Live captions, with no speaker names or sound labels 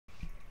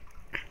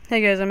Hey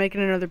guys, I'm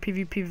making another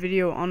PvP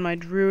video on my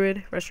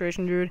Druid,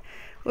 Restoration Druid.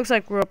 Looks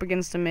like we're up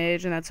against a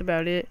mage and that's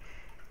about it.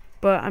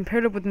 But I'm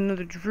paired up with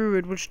another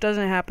Druid, which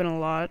doesn't happen a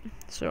lot.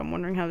 So I'm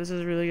wondering how this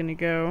is really going to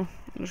go.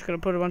 I'm just going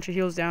to put a bunch of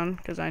heals down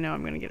because I know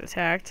I'm going to get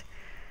attacked.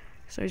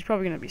 So he's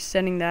probably going to be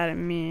sending that at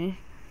me.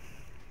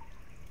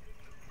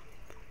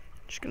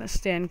 Just going to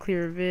stand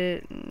clear of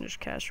it and just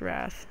cast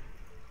Wrath.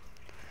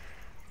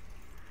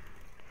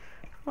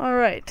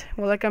 Alright,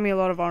 well that got me a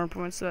lot of armor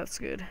points, so that's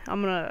good.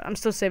 I'm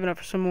still saving up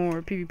for some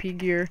more PvP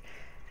gear.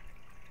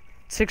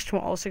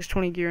 All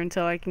 620 gear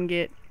until I can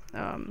get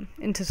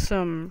into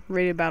some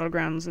rated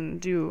battlegrounds and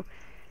do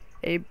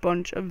a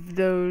bunch of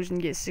those and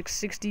get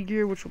 660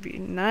 gear, which will be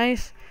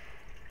nice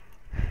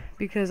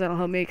because that'll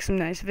help make some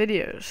nice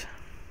videos.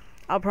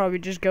 I'll probably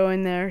just go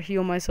in there,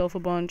 heal myself a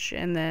bunch,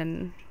 and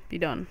then be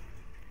done.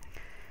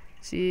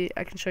 See,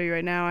 I can show you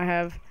right now. I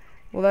have,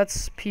 well,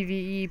 that's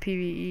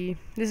PvE.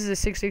 This is a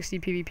 660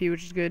 PvP,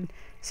 which is good.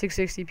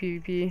 660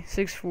 PvP,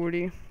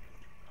 640.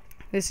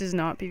 This is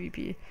not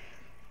PvP.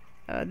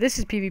 This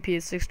is PvP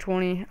at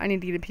 620. I need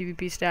to get a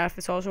PvP staff.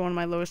 It's also one of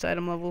my lowest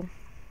item level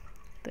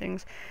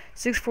things.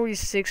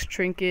 646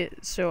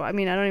 trinket. So, I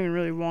mean, I don't even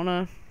really want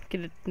to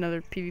get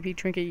another PvP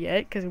trinket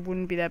yet because it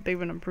wouldn't be that big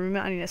of an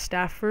improvement. I need a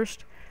staff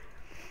first.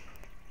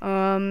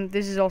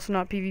 This is also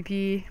not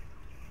PvP.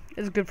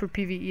 It's good for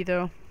PvE,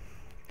 though.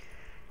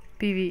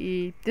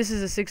 PvE. This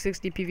is a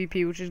 660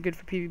 PvP, which is good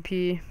for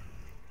PvP.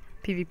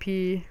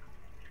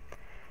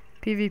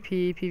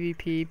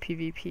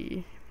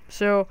 PvP.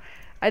 So,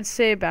 I'd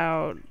say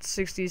about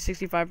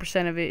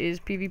 60-65% of it is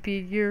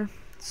PvP gear.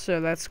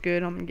 So, that's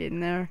good. I'm getting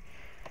there.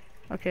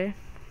 Okay.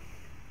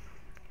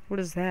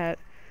 What is that?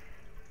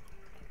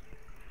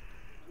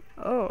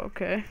 Oh,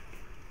 okay.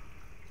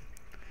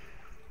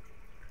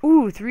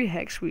 Ooh, 3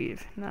 Hex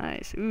Weave.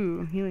 Nice.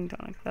 Ooh, Healing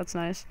Tonic. That's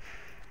nice.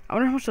 I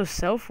wonder how much those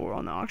sell for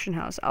on the auction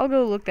house. I'll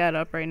go look that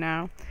up right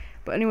now.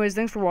 But anyways,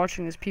 thanks for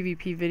watching this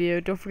PvP video.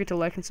 Don't forget to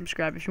like and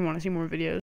subscribe if you want to see more videos.